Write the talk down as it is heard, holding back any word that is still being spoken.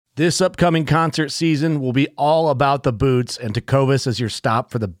This upcoming concert season will be all about the boots, and Tecovas is your stop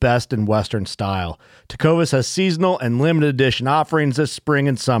for the best in Western style. Tecovas has seasonal and limited edition offerings this spring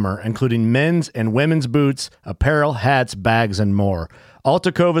and summer, including men's and women's boots, apparel, hats, bags, and more. All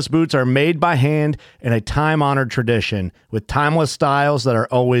Tecovas boots are made by hand in a time-honored tradition with timeless styles that are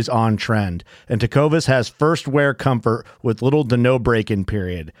always on trend. And Tecovas has first wear comfort with little to no break-in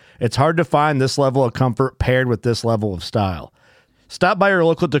period. It's hard to find this level of comfort paired with this level of style. Stop by your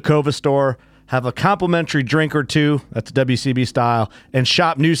local Tecovas store, have a complimentary drink or two, that's WCB style, and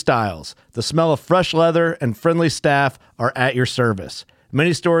shop new styles. The smell of fresh leather and friendly staff are at your service.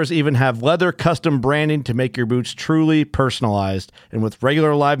 Many stores even have leather custom branding to make your boots truly personalized. And with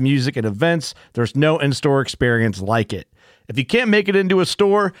regular live music and events, there's no in-store experience like it. If you can't make it into a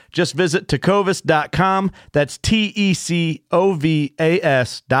store, just visit tecovas.com. That's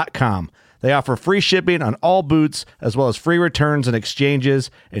TECOVAS.com. They offer free shipping on all boots, as well as free returns and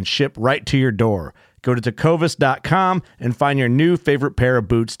exchanges, and ship right to your door. Go to tecovas.com and find your new favorite pair of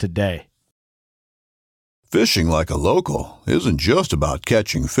boots today. Fishing like a local isn't just about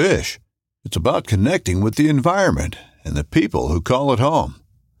catching fish. It's about connecting with the environment and the people who call it home.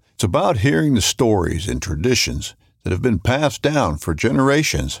 It's about hearing the stories and traditions that have been passed down for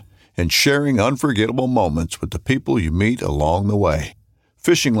generations and sharing unforgettable moments with the people you meet along the way.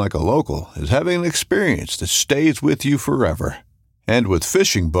 Fishing like a local is having an experience that stays with you forever. And with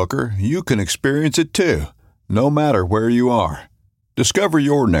Fishing Booker, you can experience it too, no matter where you are. Discover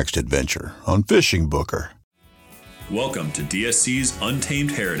your next adventure on Fishing Booker. Welcome to DSC's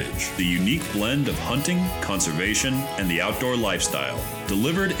Untamed Heritage, the unique blend of hunting, conservation, and the outdoor lifestyle,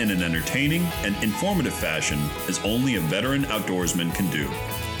 delivered in an entertaining and informative fashion as only a veteran outdoorsman can do.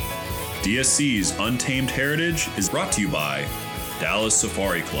 DSC's Untamed Heritage is brought to you by Dallas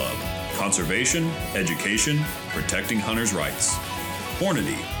Safari Club, conservation, education, protecting hunters' rights.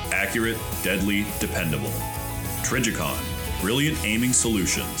 Hornady, accurate, deadly, dependable. Trijicon, brilliant aiming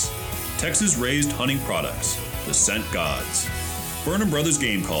solutions. Texas raised hunting products, the Scent Gods. Burnham Brothers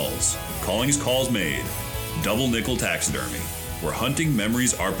Game Calls, Calling's Calls Made. Double Nickel Taxidermy, where hunting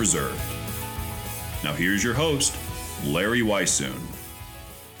memories are preserved. Now here's your host, Larry Weissoon.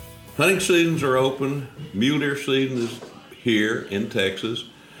 Hunting seasons are open. Mule deer season is here in Texas,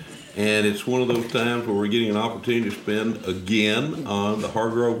 and it's one of those times where we're getting an opportunity to spend again on the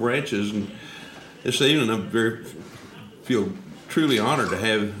Hargrove ranches. And this evening I feel truly honored to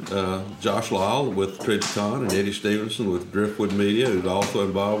have Josh Lyle with Trijicon and Eddie Stevenson with Driftwood Media, who's also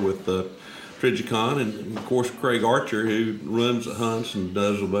involved with Trijicon, and of course Craig Archer, who runs hunts and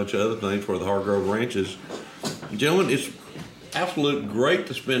does a bunch of other things for the Hargrove ranches. Gentlemen, it's absolutely great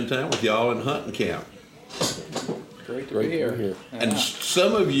to spend time with y'all in hunting camp. Great to be here. And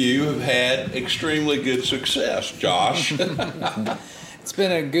some of you have had extremely good success, Josh. It's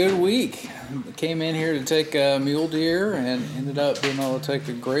been a good week. Came in here to take a mule deer and ended up being able to take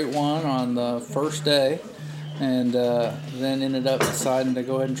a great one on the first day, and then ended up deciding to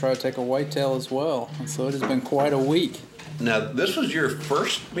go ahead and try to take a whitetail as well. And so it has been quite a week. Now, this was your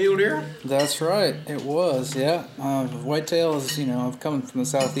first mule deer? That's right. It was, yeah. Whitetail is, I've come from the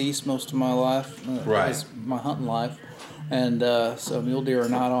southeast most of my life. Right. It's my hunting life. And so mule deer are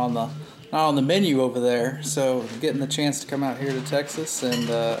not on the menu over there. So getting the chance to come out here to Texas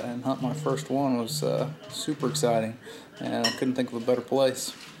and hunt my first one was super exciting. And I couldn't think of a better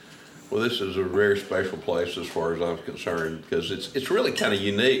place. Well, this is a very special place as far as I'm concerned, because it's really kind of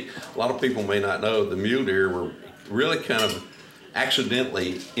unique. A lot of people may not know the mule deer were really kind of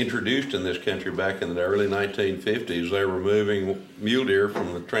accidentally introduced in this country back in the early 1950s. They were moving mule deer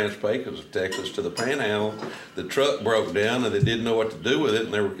from the Trans-Pecos of Texas to the Panhandle. The truck broke down and they didn't know what to do with it,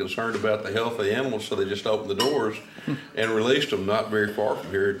 and they were concerned about the health of the animals, so they just opened the doors and released them not very far from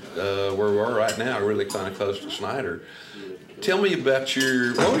here where we are right now, really kind of close to Snyder. Tell me about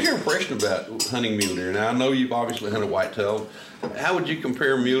what was your impression about hunting mule deer? Now, I know you've obviously hunted whitetail. How would you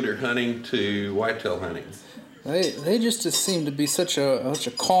compare mule deer hunting to whitetail hunting? They just seem to be such a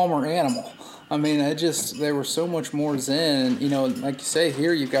calmer animal. I mean, they were so much more zen. And, like you say,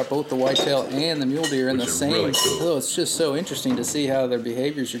 here you've got both the whitetail and the mule deer in the same. Really cool. So it's just so interesting to see how their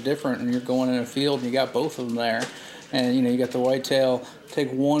behaviors are different. And you're going in a field and you got both of them there. And, you got the whitetail take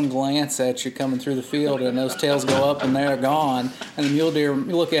one glance at you coming through the field, and those tails go up and they're gone. And the mule deer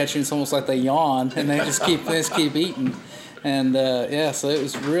look at you and it's almost like they yawn, and they just keep eating. And, so it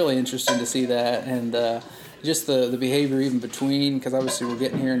was really interesting to see that. And, just the behavior even between, because obviously we're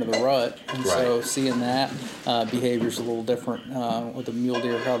getting here into the rut, and so seeing that behavior is a little different with the mule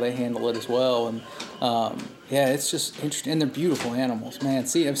deer, how they handle it as well. And yeah, it's just interesting, and they're beautiful animals, man.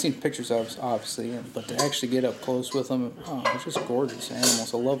 I've seen pictures of obviously, but to actually get up close with them, they're just gorgeous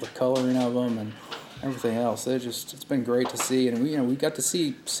animals. I love the coloring of them and everything else. It's been great to see, and we got to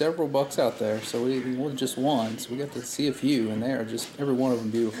see several bucks out there. So we wasn't just one, so we got to see a few, and they're just every one of them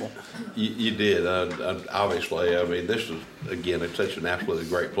beautiful. You did, obviously. I mean, this is again, it's such an absolutely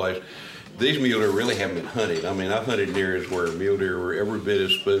great place. These mule deer really haven't been hunted. I mean, I've hunted areas where mule deer were every bit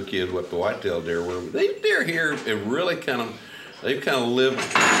as spooky as what the whitetail deer were. These deer here have really they've kind of lived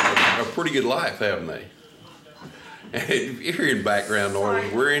a pretty good life, haven't they? And if you're in background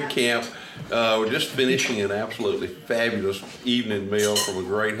noise, we're in camp. We're just finishing an absolutely fabulous evening meal from a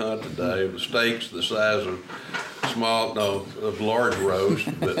great hunt today. The steaks the size of large roast.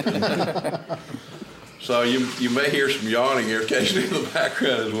 But, so you may hear some yawning occasionally in the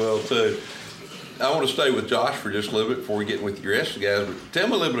background as well too. I want to stay with Josh for just a little bit before we get with your rest of the guys. But tell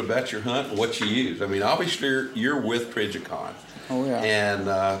me a little bit about your hunt and what you use. I mean, obviously you're with Trijicon. Oh yeah. And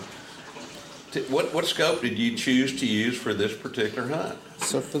what scope did you choose to use for this particular hunt?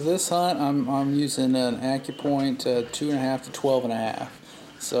 So for this hunt, I'm using an AccuPoint 2.5 to 12.5.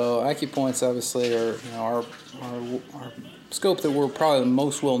 So AccuPoints obviously are our scope that we're probably the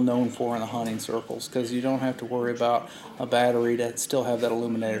most well known for in the hunting circles, because you don't have to worry about a battery to still have that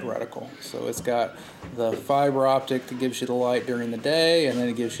illuminated reticle. So it's got the fiber optic that gives you the light during the day, and then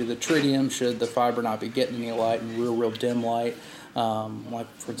it gives you the tritium should the fiber not be getting any light and real dim light. Like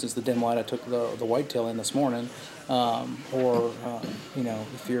for instance the dim light I took the whitetail in this morning, if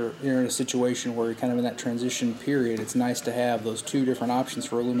you're in a situation where you're kind of in that transition period, it's nice to have those two different options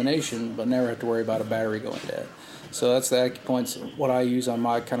for illumination but never have to worry about a battery going dead. So that's the AccuPoints, what I use on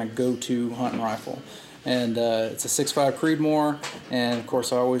my kind of go-to hunting rifle. And it's a 6.5 Creedmoor, and of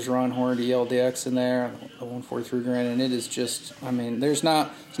course I always run Hornady LDX in there, a 143 grain, and it is just, I mean, there's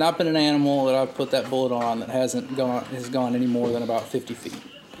not been an animal that I've put that bullet on that has gone any more than about 50 feet.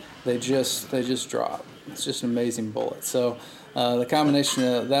 They just drop. It's just an amazing bullet. So the combination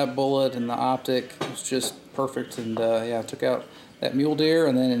of that bullet and the optic was just perfect, and I took out that mule deer,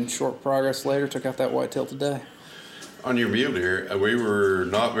 and then in short progress later took out that whitetail today. On your mule deer, we were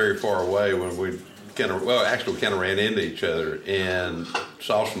not very far away when we kind of ran into each other and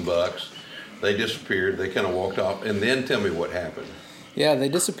saw some bucks. They disappeared. They kind of walked off. And then tell me what happened. Yeah, they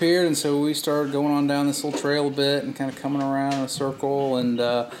disappeared, and so we started going on down this little trail a bit and kind of coming around in a circle, and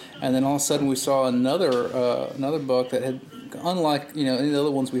then all of a sudden we saw another buck that had, unlike any of the other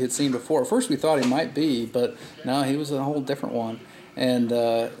ones we had seen before. At first we thought he might be, but no, he was a whole different one. And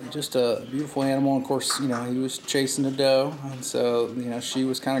just a beautiful animal. And of course, he was chasing a doe, and so she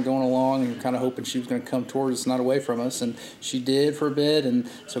was kind of going along and kind of hoping she was going to come towards us, not away from us, and she did for a bit. And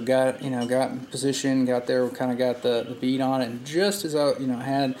so got in position, got there, kind of got the bead on it, and just as I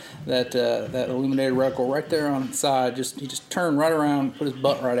had that illuminated reticle right there on the side, he just turned right around, put his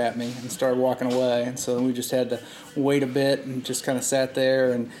butt right at me, and started walking away. And so we just had to wait a bit and just kind of sat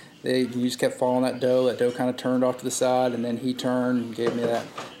there, and he just kept following that doe. That doe kind of turned off to the side, and then he turned and gave me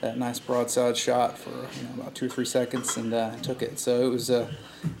that nice broadside shot for about 2 or 3 seconds, and took it. So it was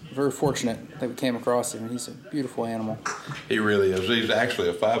very fortunate that we came across him. He's a beautiful animal. He really is. He's actually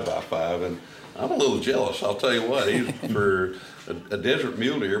a 5x5, and I'm a little jealous. I'll tell you what. He's for a desert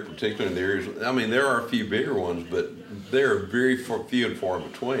mule deer, particularly in the areas. I mean, there are a few bigger ones, but they're very few and far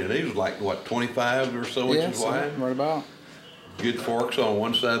between. And he was like 25 or so inches wide. Right about. Good forks on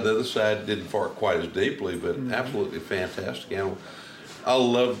one side, the other side didn't fork quite as deeply, but absolutely fantastic animal. I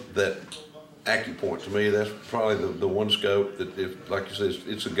love that AccuPoint. To me, that's probably the one scope that, like you said,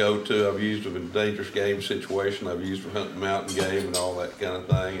 it's a go-to. I've used them in dangerous game situation. I've used them for hunting mountain game and all that kind of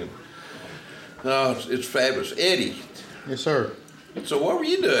thing. And it's fabulous. Eddie. Yes, sir. So what were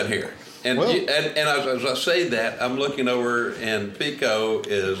you doing here? And as I say that, I'm looking over, and Pico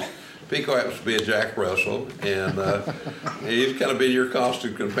happens to be a Jack Russell, and he's kind of been your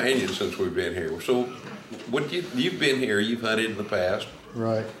constant companion since we've been here. So you've been here, you've hunted in the past.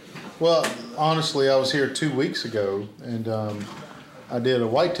 Right. Well, honestly, I was here 2 weeks ago, and I did a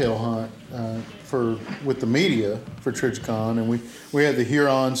whitetail hunt with the media for Trijicon, and we had the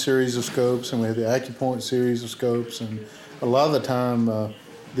Huron series of scopes, and we had the AccuPoint series of scopes, and a lot of the time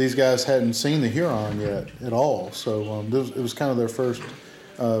these guys hadn't seen the Huron yet at all, so it was kind of their first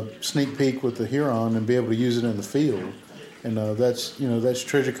sneak peek with the Huron and be able to use it in the field, and that's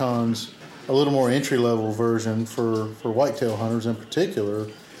Trijicon's a little more entry level version for whitetail hunters in particular.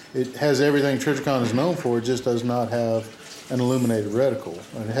 It has everything Trijicon is known for. It just does not have an illuminated reticle.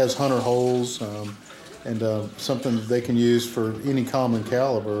 And it has hunter holes. something that they can use for any common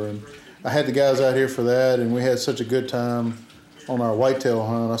caliber. And I had the guys out here for that, and we had such a good time on our whitetail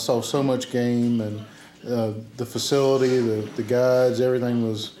hunt. I saw so much game, and the facility, the guides, everything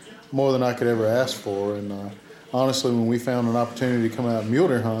was more than I could ever ask for. And honestly, when we found an opportunity to come out and mule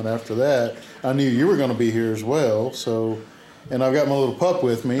deer hunt after that, I knew you were going to be here as well. So, and I've got my little pup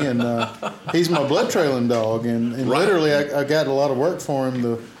with me, and he's my blood trailing dog. And Right. literally, I got a lot of work for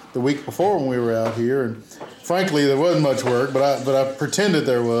him the week before when we were out here. And frankly, there wasn't much work, but I pretended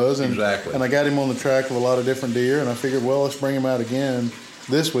there was. And, Exactly. And I got him on the track of a lot of different deer, and I figured, well, let's bring him out again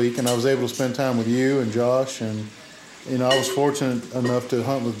this week. And I was able to spend time with you and Josh, and I was fortunate enough to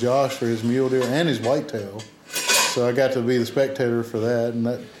hunt with Josh for his mule deer and his whitetail. So I got to be the spectator for that, and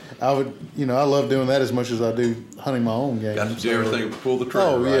that I love doing that as much as I do hunting my own game. Got to do everything to pull the trigger.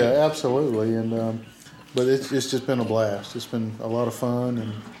 Oh right? yeah, absolutely, and but it's just been a blast. It's been a lot of fun,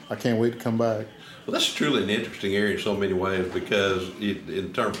 and I can't wait to come back. Well, that's truly an interesting area in so many ways because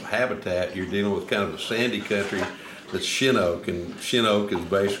in terms of habitat, you're dealing with kind of a sandy country that's shin oak, and shin oak is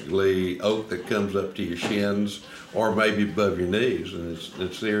basically oak that comes up to your shins or maybe above your knees, and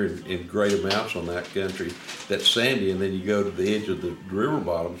it's there in great amounts on that country. That's sandy, and then you go to the edge of the river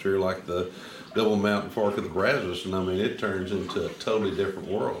bottoms here, like the Double Mountain Fork of the Brazos, and I mean it turns into a totally different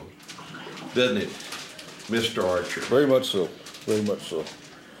world, doesn't it, Mr. Archer? Very much so. Very much so.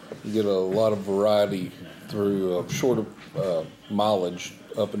 You get a lot of variety through short mileage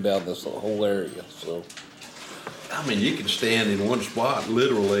up and down this whole area. So, I mean, you can stand in one spot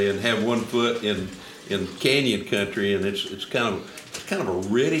literally and have 1 foot in canyon country, and it's kind of a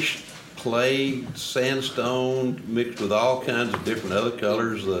reddish clay sandstone mixed with all kinds of different other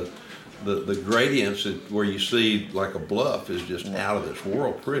colors. The gradients where you see like a bluff is just out of this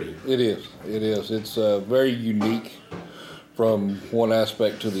world pretty. it is. It is. It's very unique from one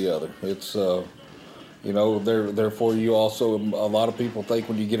aspect to the other. It's therefore you also, a lot of people think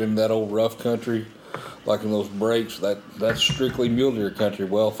when you get into that old rough country, like in those breaks, that's strictly mule deer country.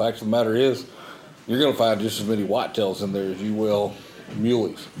 Well, fact of the matter is, you're going to find just as many whitetails in there as you will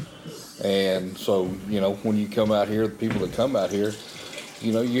muleys. And so, when you come out here, the people that come out here,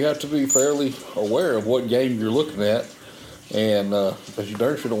 you have to be fairly aware of what game you're looking at, and because you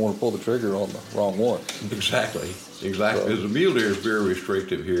darn sure don't want to pull the trigger on the wrong one. Exactly. Because the mule deer is very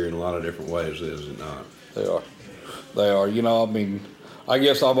restrictive here in a lot of different ways, is it not? They are. I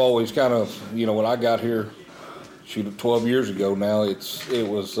guess I've always kind of, when I got here, 12 years ago now, it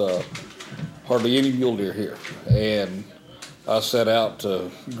was hardly any mule deer here, and I set out to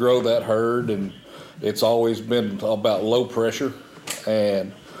grow that herd, and it's always been about low pressure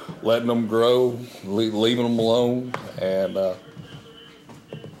and letting them grow, leaving them alone, and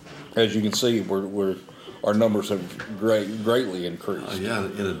as you can see, our numbers have greatly increased. Yeah,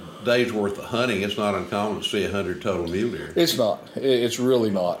 in a day's worth of hunting, it's not uncommon to see 100 total mule deer. It's not. It's really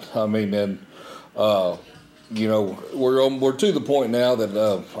not. I mean, and we're to the point now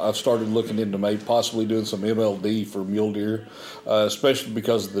that I've started looking into maybe possibly doing some MLD for mule deer, especially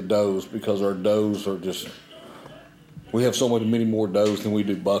because of the does. Because our does are just, we have so many more does than we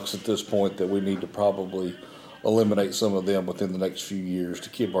do bucks at this point that we need to probably eliminate some of them within the next few years to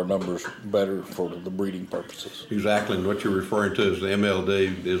keep our numbers better for the breeding purposes. Exactly, and what you're referring to as the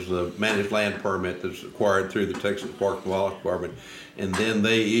MLD is the managed land permit that's acquired through the Texas Park and Wildlife Department, and then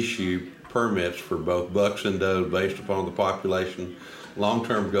they issue permits for both bucks and does based upon the population,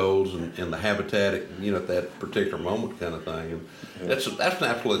 long-term goals, and the habitat at that particular moment kind of thing. And that's an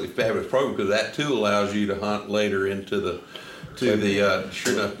absolutely fabulous program because that too allows you to hunt later into the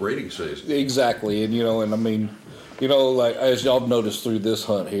sure enough breeding season. Exactly, and like as y'all noticed through this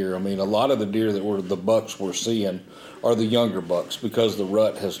hunt here, a lot of the deer that the bucks we're seeing are the younger bucks because the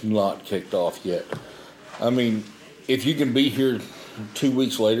rut has not kicked off yet. If you can be here 2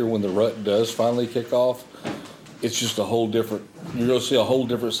 weeks later when the rut does finally kick off, it's just a whole different. You're going to see a whole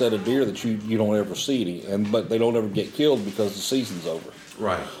different set of deer that you don't ever see, but they don't ever get killed because the season's over.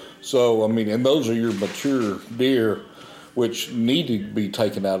 Right. So and those are your mature deer, which need to be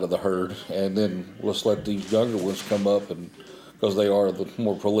taken out of the herd, and then let's let these younger ones come up, and because they are the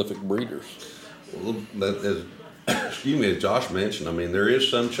more prolific breeders. Well, as Josh mentioned, there is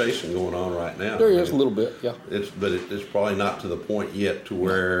some chasing going on right now. There is a little bit, yeah. But it's probably not to the point yet to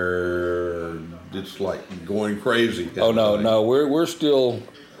where it's like going crazy. Oh no, we're still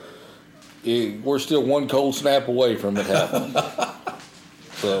one cold snap away from it happening.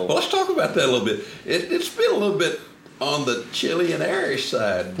 So well, let's talk about that a little bit. It's been a little bit on the chilly and airish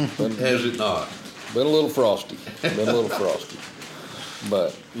side, has it not? Been a little frosty.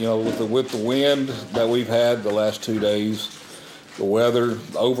 But with the wind that we've had the last 2 days, the weather,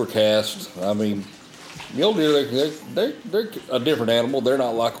 the overcast, Mule deer, they're a different animal. They're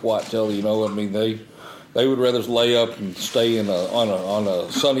not like whitetail, you know. I mean, they would rather lay up and stay on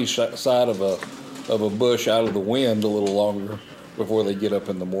a sunny side of a bush out of the wind a little longer before they get up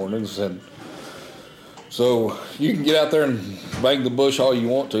in the mornings. And so you can get out there and bang the bush all you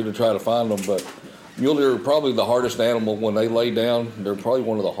want to try to find them, but mule deer are probably the hardest animal when they lay down. They're probably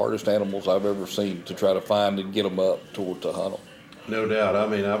one of the hardest animals I've ever seen to try to find and get them up to hunt them. No doubt. I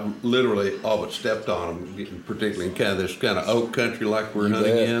mean, I've literally all but stepped on them, particularly in kind of this kind of oak country like we're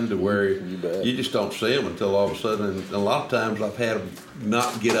hunting in, to where you just don't see them until all of a sudden. And a lot of times I've had them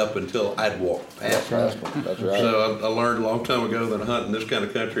not get up until I'd walk past them. That's right. So I learned a long time ago that hunting this kind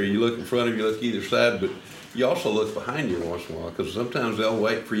of country, you look in front of you, look either side, but you also look behind you once in a while, because sometimes they'll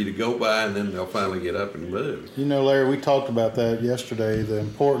wait for you to go by and then they'll finally get up and move. You know, Larry, we talked about that yesterday, the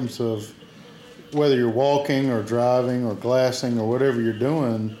importance of whether you're walking or driving or glassing or whatever you're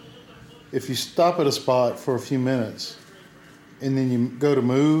doing, if you stop at a spot for a few minutes and then you go to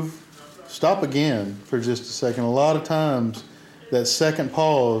move, stop again for just a second. A lot of times that second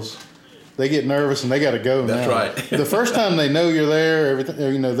pause, they get nervous and they got to go now. That's right. The first time they know you're there,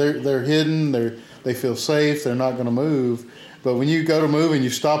 everything, you know, they're hidden, they feel safe, they're not going to move. But when you go to move and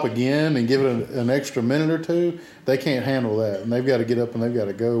you stop again and give it an extra minute or two, they can't handle that, and they've got to get up and they've got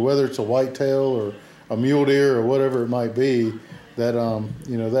to go. Whether it's a whitetail or a mule deer or whatever it might be, that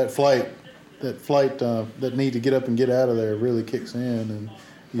you know, that flight that need to get up and get out of there really kicks in, and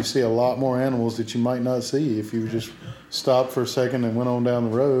you see a lot more animals that you might not see if you just stopped for a second and went on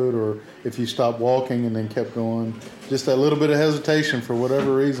down the road, or if you stopped walking and then kept going. Just that little bit of hesitation for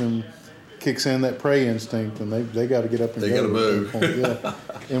whatever reason kicks in that prey instinct, and they got to get up and they go. They got to move. Yeah.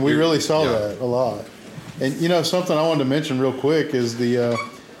 And we really saw that a lot. And, you know, something I wanted to mention real quick is the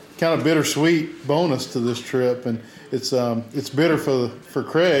kind of bittersweet bonus to this trip. And it's bitter for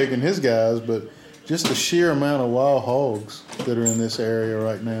Craig and his guys, but just the sheer amount of wild hogs that are in this area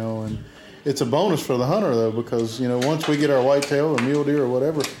right now. And it's a bonus for the hunter, though, because, you know, once we get our whitetail or mule deer or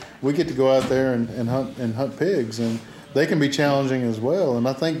whatever, we get to go out there and hunt pigs. And they can be challenging as well. And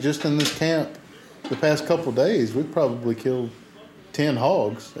I think just in this camp, the past couple of days, we've probably killed 10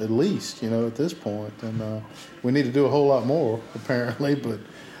 hogs at least, you know, at this point. And we need to do a whole lot more, apparently. But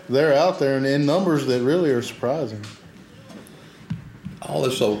they're out there and in numbers that really are surprising. All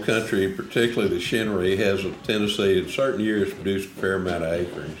this old country, particularly the Shinnery, has a tendency in certain years to produce a fair amount of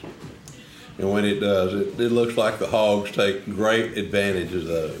acorns. And when it does, it looks like the hogs take great advantage of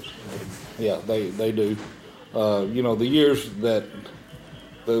those. Yeah, they do. You know, the years that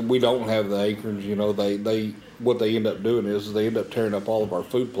we don't have the acorns, you know, they what they end up doing is they end up tearing up all of our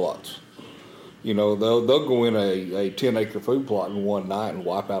food plots. You know, they'll go in a 10-acre food plot in one night and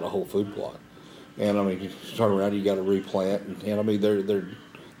wipe out a whole food plot. And I mean, you turn around, you got to replant, and I mean,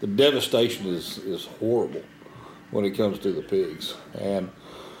 the devastation is horrible when it comes to the pigs. And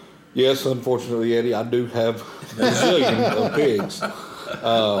yes, unfortunately, Eddie, I do have a zillion of pigs.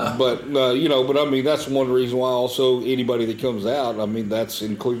 But I mean, that's one reason why also anybody that comes out, I mean, that's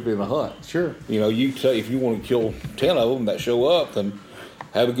included in the hunt. Sure. You know, you say if you want to kill 10 of them that show up, then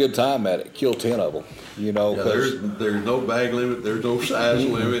have a good time at it. Kill 10 of them. You know, yeah, there's no bag limit. There's no size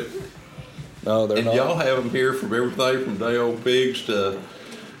limit. No, they're not. And y'all have them here from everything from day-old pigs to,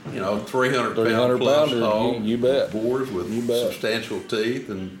 you know, 300-pound plus hogs. You bet. Boars with substantial teeth,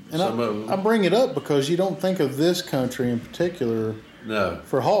 and some of them. I bring it up because you don't think of this country in particular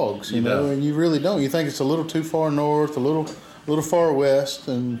for hogs, you know, and you really don't. You think it's a little too far north, a little far west,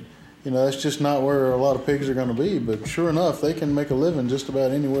 and, you know, that's just not where a lot of pigs are going to be. But sure enough, they can make a living just about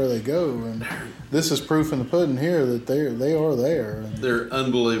anywhere they go, and this is proof in the pudding here that they are there. They're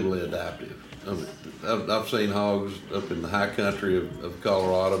unbelievably adaptive. I mean, I've seen hogs up in the high country of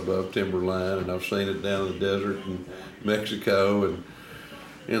Colorado above timberline, and I've seen it down in the desert in Mexico, and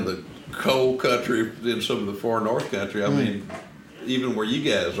in the cold country in some of the far north country. I mean, even where you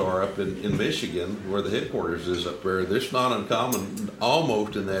guys are up in Michigan, where the headquarters is up there, it's not uncommon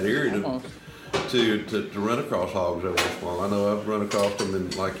almost in that area to run across hogs every once in a while. I know I've run across them in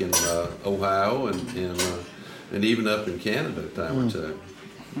Ohio and even up in Canada a time or two.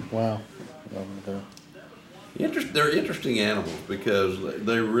 Wow. They're interesting animals because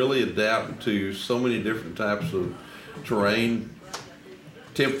they really adapt to so many different types of terrain,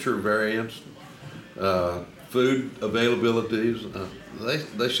 temperature variance, food availabilities.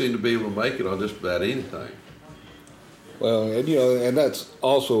 They seem to be able to make it on just about anything. Well, and, you know, and that's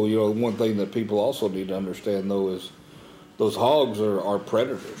also, you know, one thing that people also need to understand, though, is those hogs are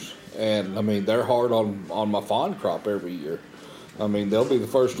predators. And, I mean, they're hard on my fawn crop every year. I mean, they'll be the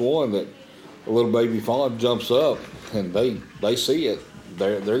first one that a little baby fawn jumps up and they see it.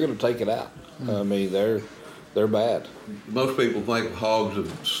 They're going to take it out. I mean, they're bad. Most people think hogs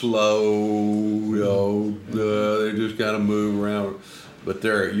are slow, they just kind of move around. But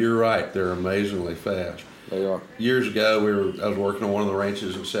you're right, they're amazingly fast. They are. Years ago, I was working on one of the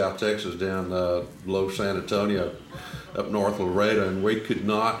ranches in South Texas down below San Antonio, up north of Laredo, and we could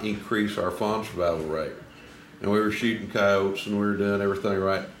not increase our fawn survival rate. And we were shooting coyotes, and we were doing everything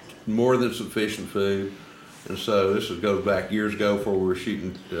right, more than sufficient food. And so this goes back years ago before we were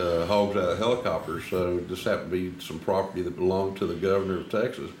shooting hogs out of helicopters. So this happened to be some property that belonged to the governor of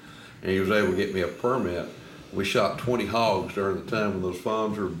Texas, and he was able to get me a permit. We shot 20 hogs during the time when those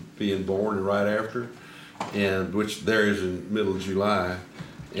fawns were being born and right after, and which there is in the middle of July.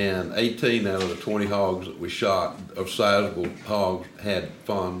 And 18 out of the 20 hogs that we shot of sizable hogs had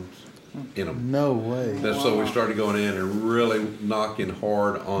fawns in them. No way. So we started going in and really knocking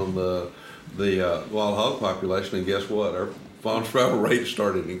hard on the wild hog population, and guess what? Our fawn survival rate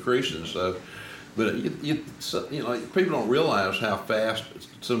started increasing. So, but people don't realize how fast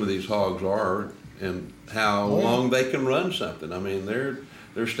some of these hogs are and how long they can run something. I mean, their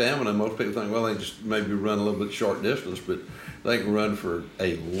stamina. Most people think, well, they just maybe run a little bit short distance, but they can run for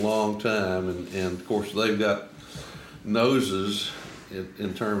a long time. And of course, they've got noses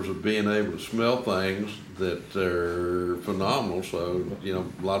in terms of being able to smell things that are phenomenal. So,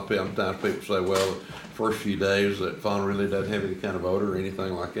 a lot of times people say, well, the first few days that fawn really doesn't have any kind of odor or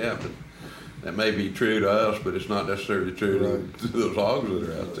anything like that. But that may be true to us, but it's not necessarily true to those hogs that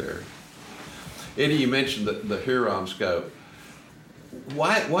are out there. Eddie, you mentioned the Huron scope.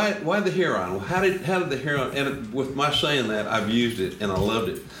 Why the Huron? How did the Huron? And with my saying that, I've used it and I loved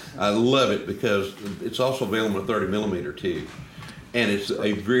it. I love it because it's also available in a 30 millimeter tube, and it's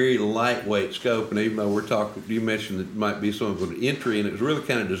a very lightweight scope. And even though you mentioned it might be some of an entry, and it was really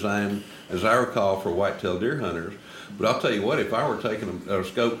kind of designed, as I recall, for whitetail deer hunters. But I'll tell you what, if I were taking a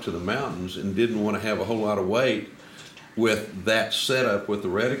scope to the mountains and didn't want to have a whole lot of weight, with that setup with the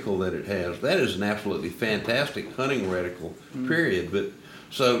reticle that it has, that is an absolutely fantastic hunting reticle, period. But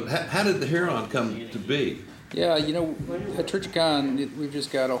so how did the Huron come to be? Yeah, at TrichCon, we've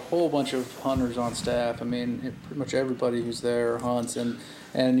just got a whole bunch of hunters on staff. I mean, pretty much everybody who's there hunts, and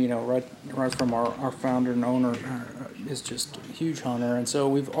right from our founder and owner is just a huge hunter. And so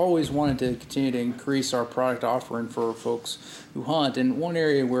we've always wanted to continue to increase our product offering for folks who hunt. And one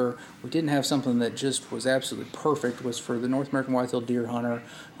area where we didn't have something that just was absolutely perfect was for the North American whitetail deer hunter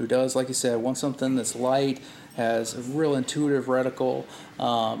who does, like you said, wants something that's light, has a real intuitive reticle,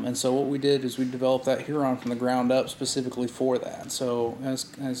 and so what we did is we developed that Huron from the ground up specifically for that. So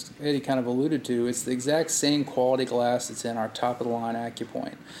as Eddie kind of alluded to, it's the exact same quality glass that's in our top of the line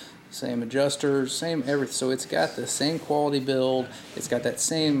AccuPoint. Same adjusters, same everything. So it's got the same quality build. It's got that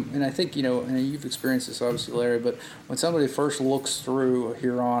same, and I think, and you've experienced this obviously, Larry, but when somebody first looks through a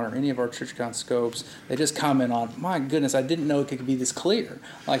Huron or any of our TrichCon scopes, they just comment on, my goodness, I didn't know it could be this clear.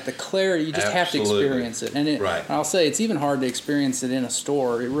 Like the clarity, you just have to experience it. And I'll say it's even hard to experience it in a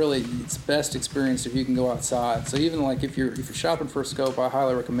store. It's best experienced if you can go outside. So even like if you're shopping for a scope, I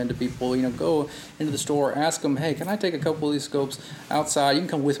highly recommend to people, go into the store, ask them, hey, can I take a couple of these scopes outside? You can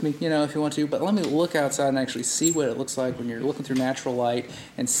come with me, if you want to, but let me look outside and actually see what it looks like when you're looking through natural light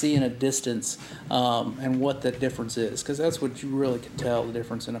and seeing a distance and what that difference is, because that's what you really can tell the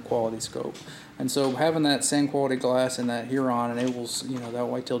difference in a quality scope. And so having that same quality glass in that Huron enables, that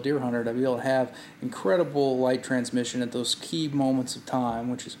whitetail deer hunter to be able to have incredible light transmission at those key moments of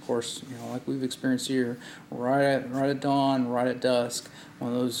time, which is, of course, like we've experienced here, right at dawn, right at dusk,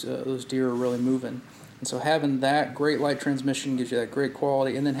 when those deer are really moving. And so having that great light transmission gives you that great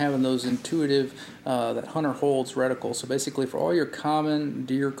quality, and then having those intuitive, that Hunter holds reticle. So basically for all your common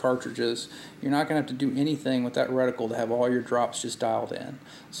deer cartridges, you're not going to have to do anything with that reticle to have all your drops just dialed in.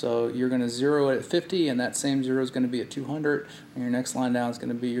 So you're going to zero it at 50, and that same zero is going to be at 200, and your next line down is going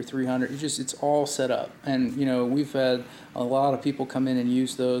to be your 300. It's all set up. And, we've had a lot of people come in and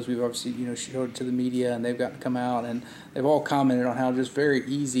use those. We've obviously, showed it to the media, and they've gotten to come out, and they've all commented on how just very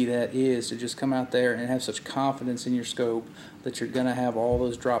easy that is to just come out there and have such confidence in your scope that you're going to have all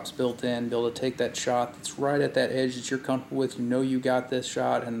those drops built in, be able to take that shot that's right at that edge that you're comfortable with. You got this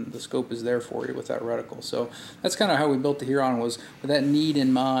shot, and the scope is there for you with that reticle. So that's kind of how we built the Huron, was with that need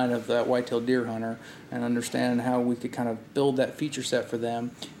in mind of that whitetail deer hunter, and understanding how we could kind of build that feature set for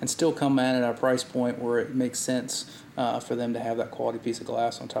them and still come in at a price point where it makes sense for them to have that quality piece of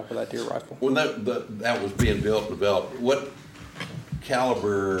glass on top of that deer rifle. When that was being built and developed, what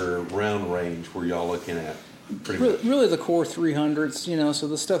caliber round range were y'all looking at? Really the core 300s, so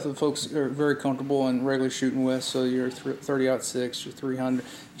the stuff that folks are very comfortable and regularly shooting with, so your 30-06, your 300,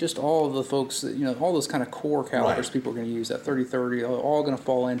 just all of the folks that, all those kind of core calibers people are going to use, that 30-30, all going to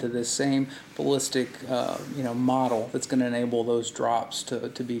fall into this same ballistic, model that's going to enable those drops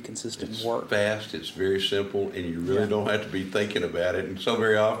to be consistent and work. It's fast, it's very simple, and you really don't have to be thinking about it. And so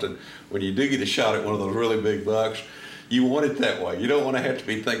very often, when you do get a shot at one of those really big bucks, you want it that way. You don't want to have to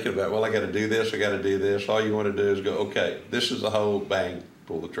be thinking about, well, I got to do this, I got to do this. All you want to do is go, okay, this is the hole, bang,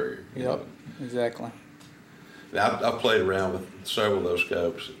 pull the trigger. Yep, exactly. Now, I've played around with several of those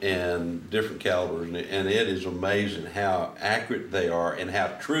scopes and different calibers, and it is amazing how accurate they are and how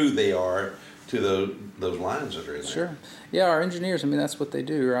true they are to those lines that are in there. Sure. Yeah, our engineers, that's what they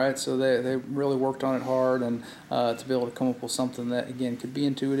do, right? So they really worked on it hard, and to be able to come up with something that, again, could be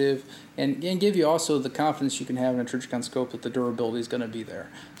intuitive and give you also the confidence you can have in a Trijicon scope that the durability is going to be there.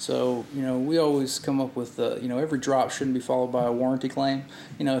 So, we always come up with, every drop shouldn't be followed by a warranty claim.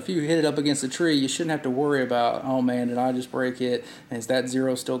 If you hit it up against a tree, you shouldn't have to worry about, oh man, did I just break it? And is that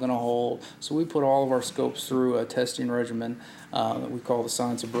zero still going to hold? So we put all of our scopes through a testing regimen that we call the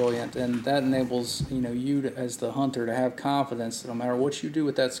Science of Brilliant, and that enables, you to, as the hunter, to have confidence that no matter what you do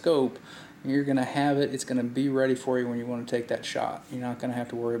with that scope, you're going to have it. It's going to be ready for you when you want to take that shot. You're not going to have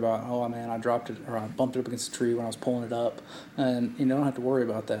to worry about, oh man, I dropped it or I bumped it up against a tree when I was pulling it up, and you don't have to worry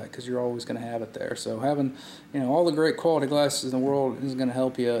about that because you're always going to have it there. So having, all the great quality glasses in the world is going to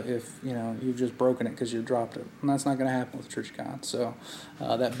help you if you've just broken it because you dropped it, and that's not going to happen with Trijicon. So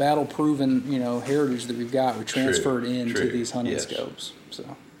that battle-proven heritage that we've got, we transferred into these hunting scopes.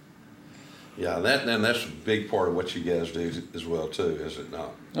 So. Yeah, that's a big part of what you guys do as well too, is it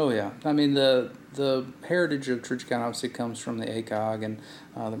not? Oh yeah, the heritage of Trijicon obviously comes from the ACOG, and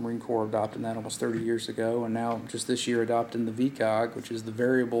the Marine Corps adopted that almost 30 years ago, and now just this year adopting the VCOG, which is the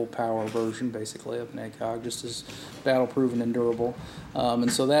variable power version basically of an ACOG, just as battle proven and durable.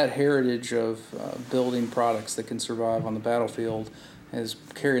 And so that heritage of building products that can survive on the battlefield has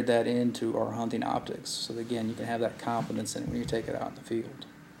carried that into our hunting optics. So that, again, you can have that confidence in it when you take it out in the field.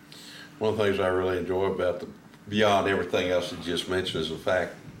 One of the things I really enjoy about beyond everything else you just mentioned is the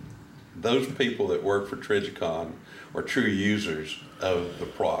fact those people that work for Trijicon are true users of the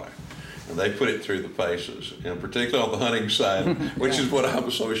product, and they put it through the paces, and particularly on the hunting side, which is what I'm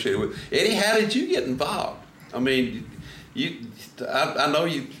associated with. Eddie, how did you get involved? I know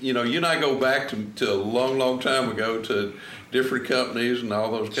you and I go back to a long time ago to different companies and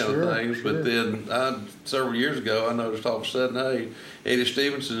all those kind of things. But then several years ago, I noticed all of a sudden, hey, Eddie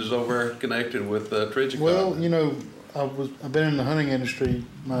Stevenson is over there connected with Trijicon. Well, I've been in the hunting industry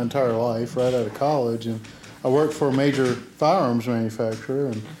my entire life, right out of college, and I worked for a major firearms manufacturer.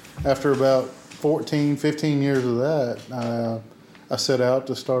 And after about 15 years of that, I set out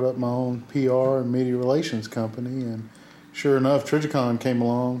to start up my own PR and media relations company. And sure enough, Trijicon came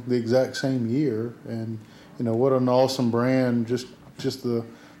along the exact same year, and what an awesome brand! Just the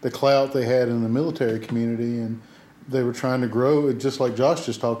clout they had in the military community, and they were trying to grow it, just like Josh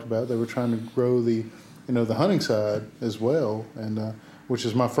just talked about. They were trying to grow the hunting side as well, and which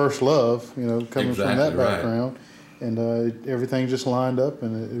is my first love. Coming from that background, and everything just lined up,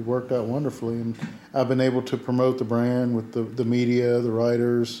 and it worked out wonderfully. And I've been able to promote the brand with the media, the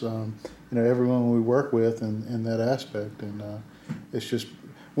writers, everyone we work with, in that aspect. And it's just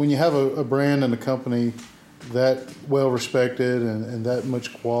when you have a brand and a company that well respected and that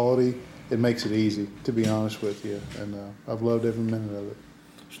much quality, it makes it easy, to be honest with you. And I've loved every minute of it.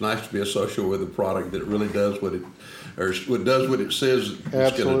 It's nice to be associated with a product that really does what it says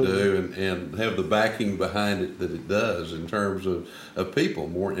it's going to do, and have the backing behind it that it does in terms of people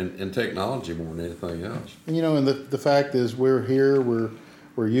more and technology more than anything else. And and the fact is, we're here,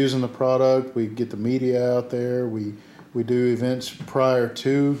 we're using the product, we get the media out there, we do events prior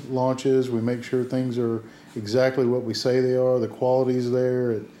to launches, we make sure things are exactly what we say they are, the quality's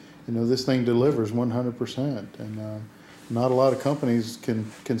there. This thing delivers 100%, and not a lot of companies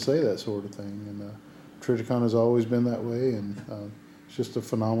can say that sort of thing. And Trijicon has always been that way, and it's just a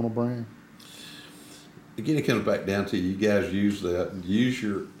phenomenal brand. Again, it comes back down to you guys use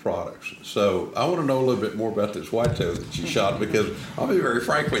your products. So I want to know a little bit more about this whitetail that you shot, because I'll be very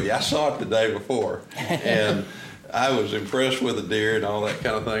frank with you, I saw it the day before, and I was impressed with the deer and all that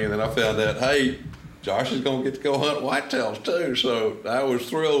kind of thing, and then I found out, hey, Josh is going to get to go hunt whitetails too. So I was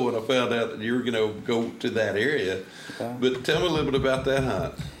thrilled when I found out that you were going to go to that area. Okay. But tell me a little bit about that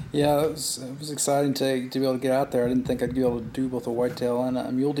hunt. Yeah, it was exciting to be able to get out there. I didn't think I'd be able to do both a whitetail and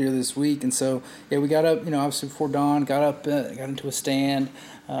a mule deer this week, and so yeah, we got up, obviously before dawn, got into a stand.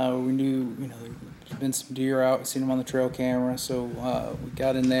 We knew, there's been some deer out, we've seen them on the trail camera, so we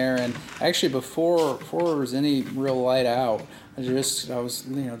got in there, and actually before there was any real light out, I was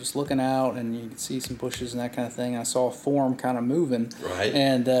just looking out, and you could see some bushes and that kind of thing. And I saw a form kind of moving, right?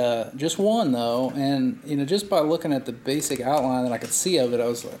 And just one though, and just by looking at the basic outline that I could see of it, I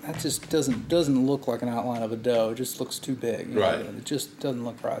was like, that just doesn't look like an outline of a doe. It just looks too big, right? It just doesn't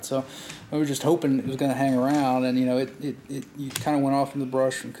look right. So we were just hoping it was going to hang around, and it you kind of went off in the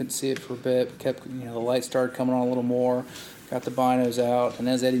brush and couldn't see it for a bit. Kept the light started coming on a little more. Got the binos out, and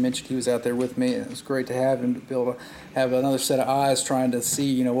as Eddie mentioned, he was out there with me. It was great to have him, to be able to have another set of eyes trying to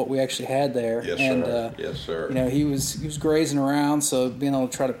see, what we actually had there. Yes, and, sir. Yes, sir. He was grazing around, so being able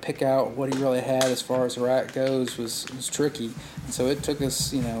to try to pick out what he really had as far as the rack goes was tricky. And so it took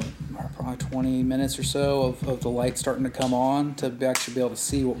us, probably 20 minutes or so of the light starting to come on to actually be able to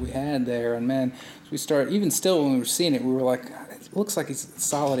see what we had there. And man, we started, even still when we were seeing it, we were like, it looks like he's a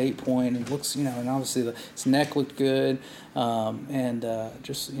solid 8-point, and it looks, and obviously his neck looked good, and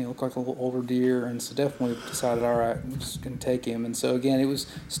just, looked like a little older deer, and so definitely decided, all right, we're just going to take him. And so again, it was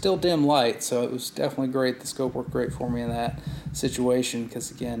still dim light, so it was definitely great. The scope worked great for me in that situation,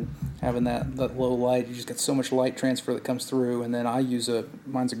 because again, having that low light, you just get so much light transfer that comes through. And then I use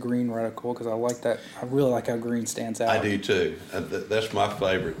mine's a green reticle, because I like that. I really like how green stands out. I do too. That's my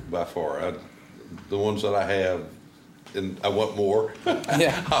favorite by far. The ones that I have, and I want more,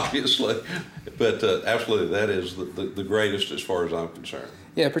 yeah, obviously, but absolutely, that is the greatest as far as I'm concerned.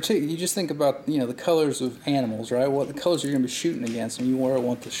 Yeah, particularly you just think about the colors of animals, right? What the colors you're going to be shooting against, and you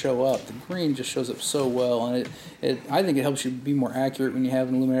want to show up. The green just shows up so well, and I think it helps you be more accurate when you have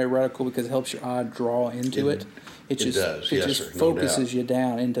an illuminated reticle, because it helps your eye draw into it. It does. It just focuses you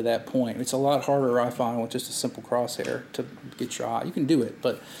down into that point. It's a lot harder, I find, with just a simple crosshair to get your eye. You can do it,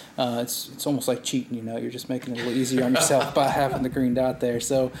 but it's almost like cheating. You're just making it a little easier on yourself by having the green dot there.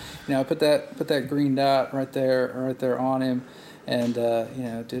 So, I put that green dot right there on him, and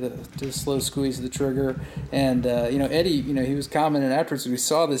did a slow squeeze of the trigger. And Eddie, he was commenting afterwards, we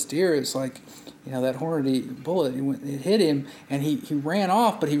saw this deer. It's like, that Hornady bullet, it hit him, and he ran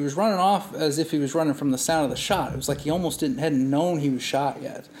off, but he was running off as if he was running from the sound of the shot. It was like he almost hadn't known he was shot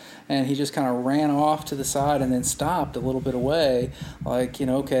yet, and he just kind of ran off to the side and then stopped a little bit away, like,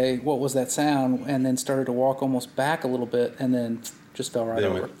 okay, what was that sound? And then started to walk almost back a little bit, and then just fell right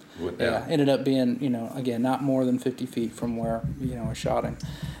over. Yeah, ended up being, again, not more than 50 feet from where, I shot him.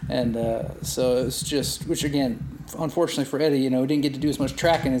 And so it was just, which again, unfortunately for Eddie, he didn't get to do as much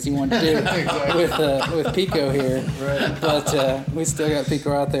tracking as he wanted to do exactly. with Pico here. Right. But we still got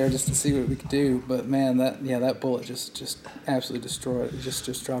Pico out there just to see what we could do. But man, that bullet just absolutely destroyed it.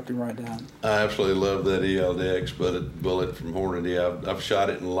 Just dropped him right down. I absolutely love that ELDX bullet from Hornady. I've shot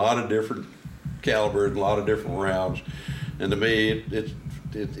it in a lot of different calibers, a lot of different rounds, and to me,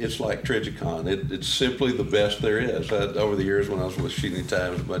 it's like Trijicon. It's simply the best there is. Over the years, when I was with Shooting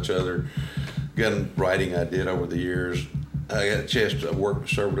Times, a bunch of other gun writing I did over the years, I got a chance to work with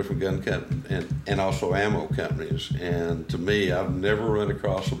several different gun companies and also ammo companies. And to me, I've never run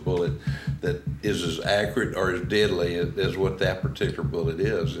across a bullet that is as accurate or as deadly as what that particular bullet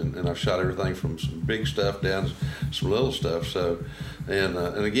is. And I've shot everything from some big stuff down to some little stuff. So, and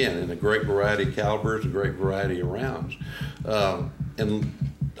again, in a great variety of calibers, a great variety of rounds. I'll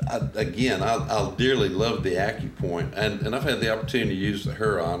dearly love the AccuPoint, and I've had the opportunity to use the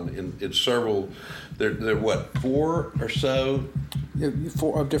Huron in several. There what, 4 or so? Yeah,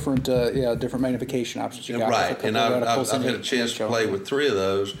 4 of different magnification options you got. Right, and I've had a chance to play with 3 of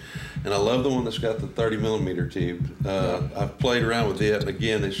those, and I love the one that's got the 30 millimeter tube. I've played around with it, and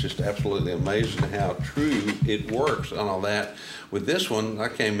again, it's just absolutely amazing how true it works on all that. With this one, I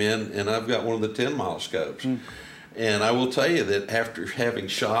came in and I've got one of the 10-mile scopes. And I will tell you that after having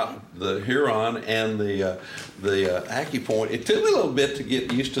shot the Huron and the AccuPoint, it took me a little bit to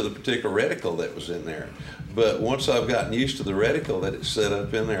get used to the particular reticle that was in there. But once I've gotten used to the reticle that it's set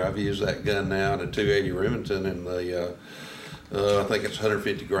up in there, I've used that gun now in a 280 Remington and the I think it's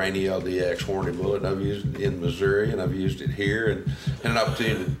 150 grain ELDX Hornady bullet. I've used it in Missouri and I've used it here, and had an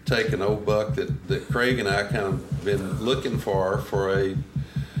opportunity to take an old buck that Craig and I kind of been looking for a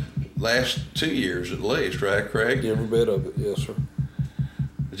last 2 years at least, right, Craig? Every bit of it, yes, sir.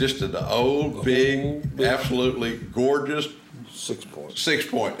 Just an old, big, absolutely gorgeous 6-point.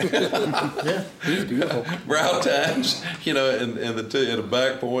 6-point. Yeah, he's beautiful. Brow tines, and a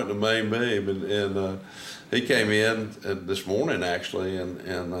back point and a main beam, and he came in this morning actually,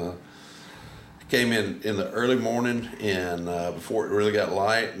 and came in the early morning and before it really got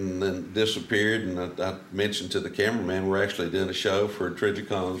light, and then disappeared. And I mentioned to the cameraman we're actually doing a show for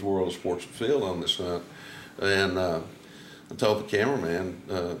Trijicon's World of Sports and Field on this hunt, and I told the cameraman,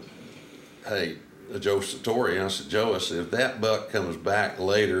 hey, Joe Satori, I said, Joe, I said, if that buck comes back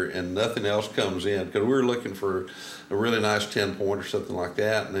later and nothing else comes in, because we were looking for a really nice 10-point or something like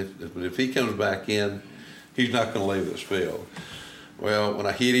that, and if he comes back in, he's not going to leave this field. Well, when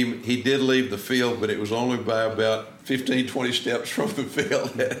I hit him, he did leave the field, but it was only by about 15, 20 steps from the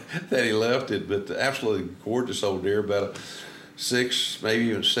field that he left it. But absolutely gorgeous old deer, about a 6, maybe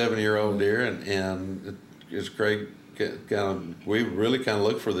even 7-year-old deer, and it's great. We really kind of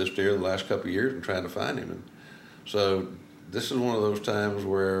looked for this deer the last couple of years and trying to find him. And so this is one of those times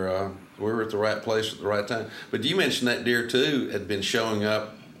where we were at the right place at the right time. But you mentioned that deer too had been showing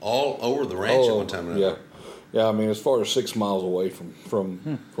up all over the ranch at one time or another. Yeah, I mean, as far as 6 miles away from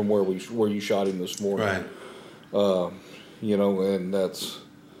where you shot him this morning, right? You know, and that's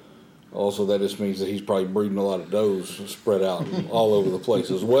also that just means that he's probably breeding a lot of does spread out all over the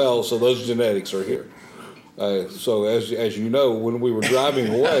place as well. So those genetics are here. So as you know, when we were driving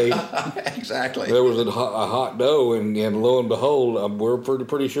away, exactly, there was a hot doe, and lo and behold, we're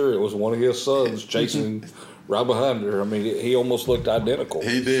pretty sure it was one of his sons chasing right behind her. I mean, he almost looked identical.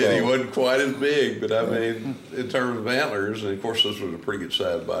 He did. So, he wasn't quite as big, but I mean, in terms of antlers, and of course this was a pretty good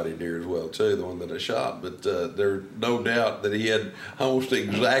sized body deer as well too, the one that I shot. But there's no doubt that he had almost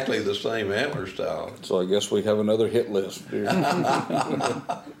exactly the same antler style. So I guess we have another hit list deer. You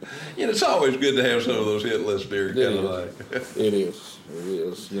know, it's always good to have some of those hit list deer. It is.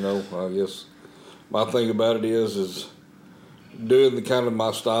 You know, I guess my thing about it is doing the kind of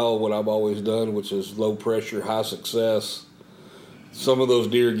my style, what I've always done, which is low pressure, high success. Some of those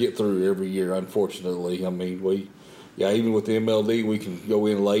deer get through every year, unfortunately. I mean, even with the MLD, we can go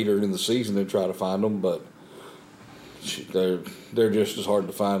in later in the season and try to find them, but they're just as hard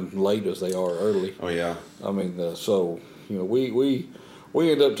to find late as they are early. Oh yeah. I mean, so you know, we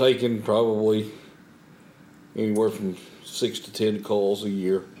end up taking probably anywhere from 6 to 10 culls a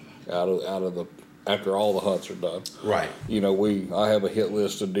year out of the. After all the hunts are done. Right. You know, I have a hit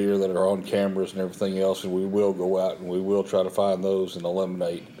list of deer that are on cameras and everything else, and we will go out and we will try to find those and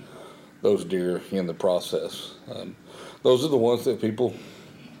eliminate those deer in the process. Those are the ones that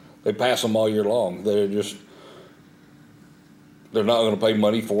they pass them all year long. They're not going to pay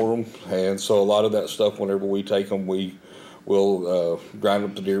money for them, and so a lot of that stuff, whenever we take them, we'll grind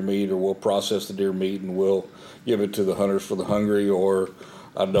up the deer meat, or we'll process the deer meat, and we'll give it to the Hunters for the Hungry, or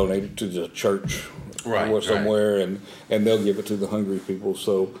I donate it to the church somewhere, and they'll give it to the hungry people.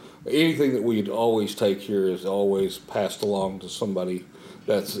 So anything that we'd always take here is always passed along to somebody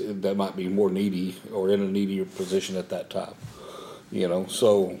that might be more needy or in a needier position at that time. You know,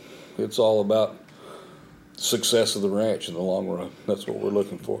 so it's all about success of the ranch in the long run. That's what we're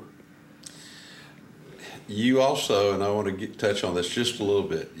looking for. You also, and I want to touch on this just a little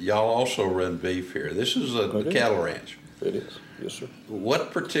bit, y'all also run beef here. This is a cattle ranch. It is. Yes, sir.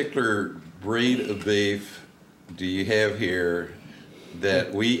 What particular breed of beef do you have here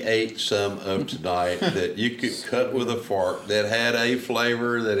that we ate some of tonight that you could cut with a fork, that had a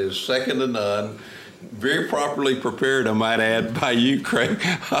flavor that is second to none, very properly prepared, I might add, by you, Craig,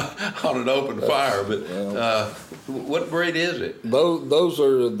 on an open fire? But what breed is it? Those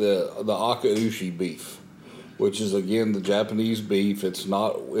are the Akaushi beef, which is again the Japanese beef. It's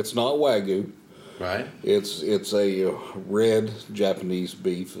not Wagyu. Right. It's a red Japanese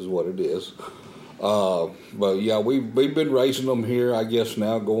beef is what it is. But yeah, we've been raising them here, I guess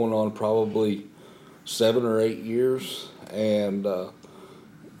now going on probably 7 or 8 years, and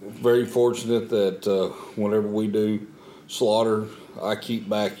very fortunate that whenever we do slaughter, I keep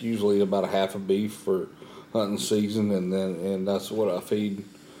back usually about a half a beef for hunting season, and that's what I feed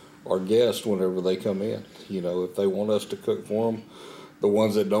our guests whenever they come in. You know, if they want us to cook for them. The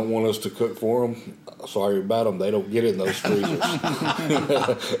ones that don't want us to cook for them, sorry about them. They don't get in those freezers.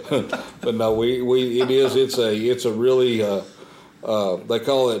 But no, it's a really they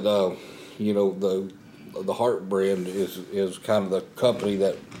call it you know, the Heart brand is kind of the company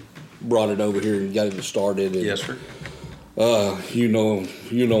that brought it over here and got it started. And, yes, sir. You know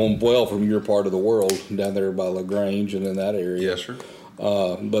them well from your part of the world down there by LaGrange and in that area. Yes, sir.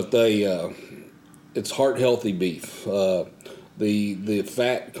 But it's heart healthy beef. The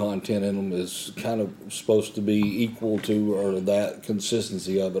fat content in them is kind of supposed to be equal to or that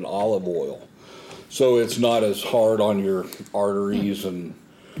consistency of an olive oil. So it's not as hard on your arteries and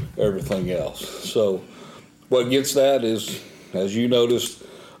everything else. So what gets that is, as you noticed,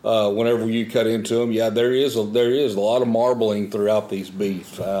 whenever you cut into them, there is a lot of marbling throughout these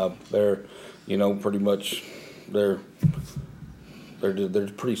beefs. pretty much they're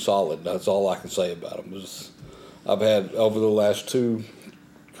pretty solid. That's all I can say about them. I've had over the last 2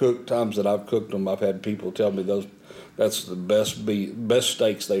 times that I've cooked them, I've had people tell me that's the best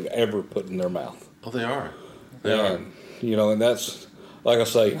steaks they've ever put in their mouth. Oh, they are. They are. And that's, like I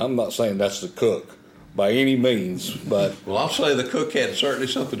say, I'm not saying that's the cook by any means, but... Well, I'll say the cook had certainly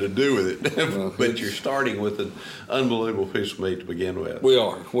something to do with it, but you're starting with an unbelievable piece of meat to begin with. We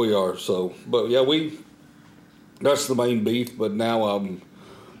are. So, but yeah, that's the main beef, but now I'm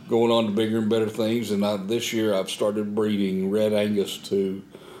going on to bigger and better things, and this year I've started breeding Red Angus to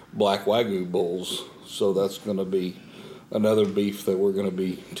Black Wagyu bulls, so that's going to be another beef that we're going to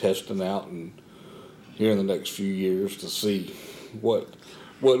be testing out and here in the next few years to see what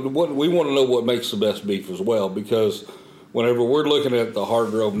we want to know what makes the best beef as well, because whenever we're looking at the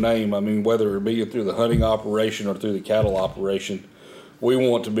Hargrove name, I mean, whether it be through the hunting operation or through the cattle operation, we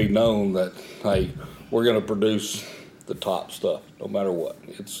want to be known that, hey, we're going to produce the top stuff no matter what.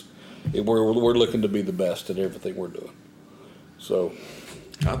 We're looking to be the best at everything we're doing. So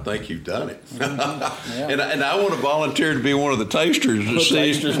I think you've done it. And I want to volunteer to be one of the tasters. We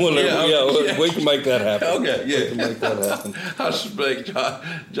can make that happen. Okay, yeah. We can make that happen. I suspect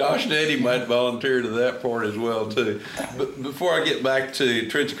Josh and Eddie might volunteer to that part as well, too. But before I get back to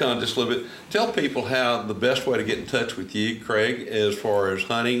Trijicon just a little bit, tell people how the best way to get in touch with you, Craig, as far as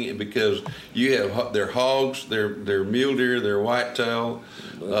hunting, because you have their hogs, their mule deer, their whitetail,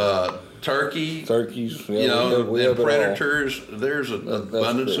 turkeys, we have predators. There's an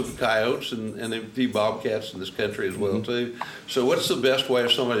abundance of coyotes and a few bobcats in this country as well, too. So what's the best way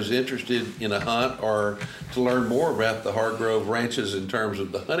if somebody's interested in a hunt or to learn more about the Hargrove ranches in terms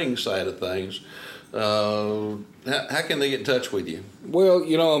of the hunting side of things? How can they get in touch with you? Well,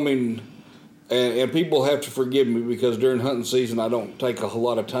 and people have to forgive me because during hunting season I don't take a whole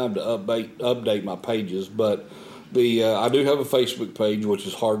lot of time to update my pages, but I do have a Facebook page, which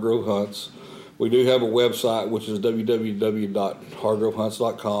is Hargrove Hunts. We do have a website, which is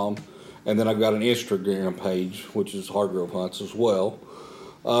www.hargrovehunts.com. And then I've got an Instagram page, which is Hargrove Hunts as well.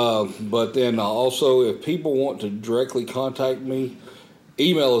 But then also, if people want to directly contact me,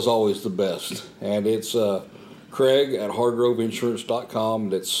 email is always the best. And it's Craig at hargroveinsurance.com.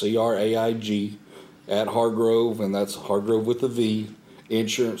 That's CRAIG at Hargrove, and that's Hargrove with a V.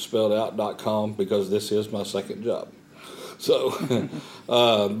 Insurance spelled out.com, because this is my second job. So,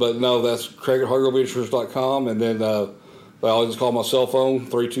 but no, that's Craig at HargroveInsurance.com, and then I always call my cell phone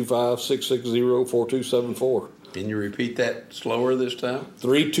 325-660-4274. Can you repeat that slower this time?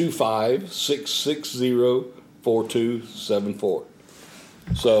 325-660-4274.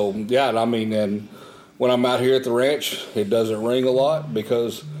 So yeah, and when I'm out here at the ranch, it doesn't ring a lot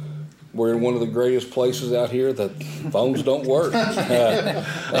because we're in one of the greatest places out here that phones don't work. I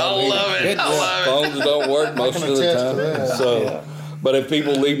love it. Phones don't work most of the time. So, but if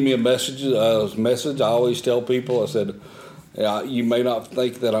people leave me a message, I always tell people, I said, you may not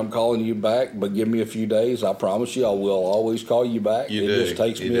think that I'm calling you back, but give me a few days. I promise you, I will always call you back. It just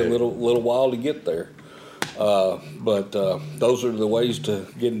takes me a little while to get there. But those are the ways to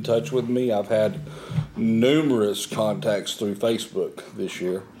get in touch with me. I've had numerous contacts through Facebook this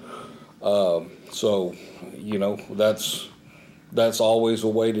year. So, that's always a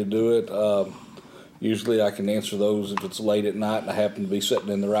way to do it. Usually I can answer those if it's late at night and I happen to be sitting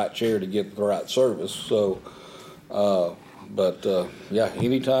in the right chair to get the right service. So,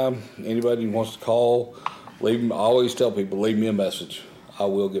 anytime anybody wants to call, I always tell people, leave me a message. I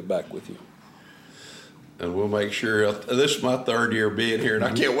will get back with you. And we'll make sure. This is my third year being here, and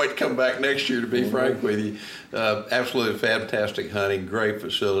I can't wait to come back next year, to be frank with you. Absolutely fantastic hunting, great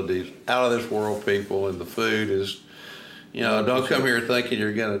facilities, out of this world people, and the food is, don't come here thinking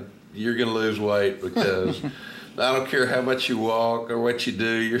you're gonna lose weight, because I don't care how much you walk or what you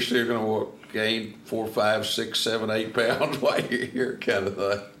do, you're still gonna gain 4, 5, 6, 7, 8 pounds while you're here, kind of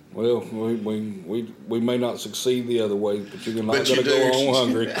thing. Well, we may not succeed the other way, but you're not going to go home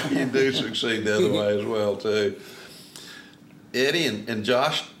hungry. You do succeed the other way as well, too. Eddie and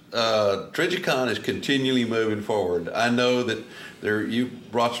Josh, Trijicon is continually moving forward. I know that you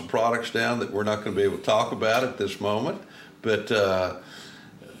brought some products down that we're not going to be able to talk about at this moment, but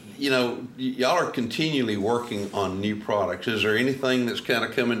y'all are continually working on new products. Is there anything that's kind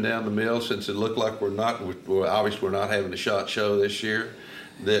of coming down the mill, since it looked like we're not having a SHOT Show this year,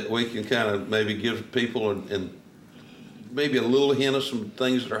 that we can kind of maybe give people and maybe a little hint of some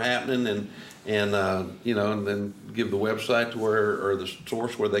things that are happening, and then give the website to or the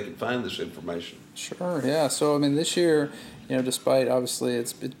source where they can find this information? Sure, yeah. So, this year, despite obviously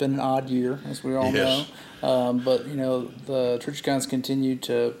it's been an odd year, as we all know. But the Trijicons continue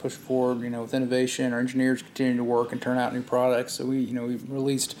to push forward, with innovation. Our engineers continue to work and turn out new products. So we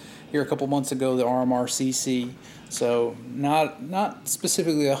released here a couple months ago the RMR CC. So not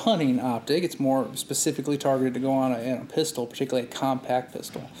specifically a hunting optic. It's more specifically targeted to go on a pistol, particularly a compact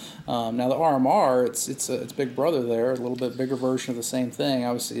pistol. Now the RMR, it's big brother there, a little bit bigger version of the same thing.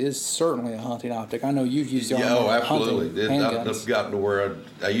 Obviously, is certainly a hunting optic. I know you've used the RMR. Oh, absolutely. Hunting I've gotten to where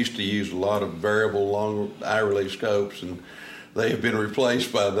I used to use a lot of variable long eye release scopes, and they have been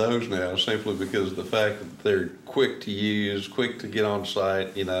replaced by those now simply because of the fact that they're quick to use, quick to get on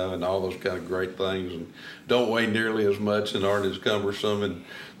site, and all those kind of great things, and don't weigh nearly as much and aren't as cumbersome, and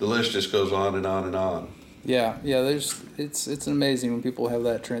the list just goes on and on and on. Yeah. It's amazing when people have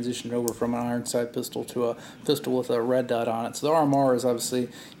that transition over from an iron sight pistol to a pistol with a red dot on it. So the RMR is obviously,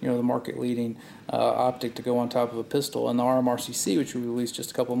 the market leading optic to go on top of a pistol, and the RMR CC, which we released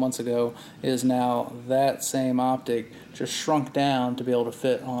just a couple of months ago, is now that same optic just shrunk down to be able to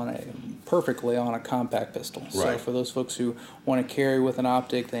fit perfectly on a compact pistol. Right. So for those folks who want to carry with an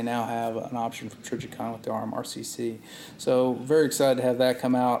optic, they now have an option from Trijicon with the RMR CC. So very excited to have that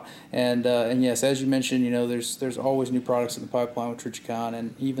come out. And yes, as you mentioned, there's always new products in the pipeline with Trijicon.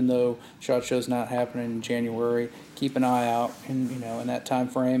 And even though SHOT Show's not happening in January, keep an eye out in that time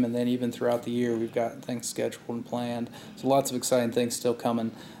frame, and then even throughout the year we've got things scheduled and planned. So lots of exciting things still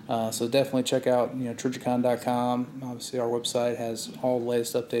coming. So definitely check out Trijicon.com. Obviously our website has all the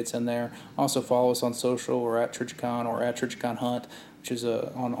latest updates in there. Also follow us on social. We're at Trijicon or at Trijicon Hunt, which is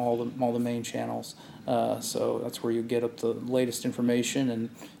on all the main channels. So that's where you get up the latest information, and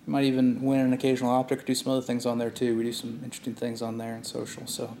you might even win an occasional optic or do some other things on there too. We do some interesting things on there and social.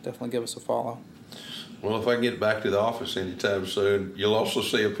 So definitely give us a follow. Well, if I get back to the office anytime soon, you'll also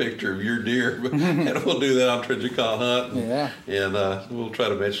see a picture of your deer, and we'll do that on Trijicon Hunt. And we'll try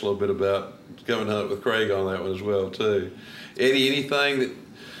to mention a little bit about coming hunt with Craig on that one as well, too. Eddie, anything that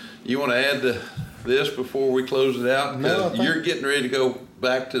you want to add to this before we close it out? No, you're getting ready to go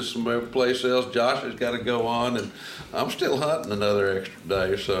back to some place else. Josh has got to go on, and I'm still hunting another extra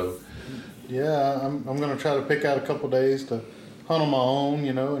day. So, yeah, I'm going to try to pick out a couple days to hunt on my own,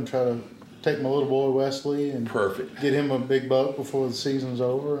 and try to take my little boy Wesley and get him a big buck before the season's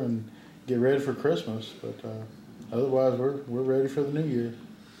over and get ready for Christmas. But otherwise, we're ready for the new year.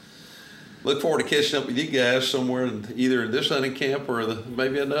 Look forward to catching up with you guys somewhere, either this hunting camp or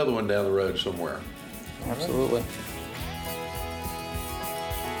maybe another one down the road somewhere. Absolutely.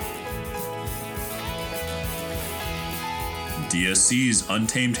 DSC's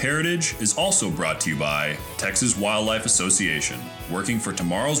Untamed Heritage is also brought to you by Texas Wildlife Association, working for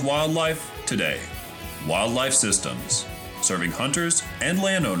tomorrow's wildlife today. Wildlife Systems, serving hunters and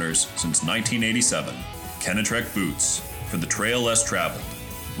landowners since 1987. Kenetrek Boots, for the trail less traveled.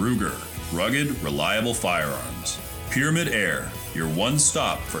 Ruger, rugged, reliable firearms. Pyramid Air, your one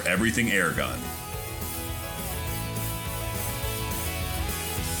stop for everything airgun.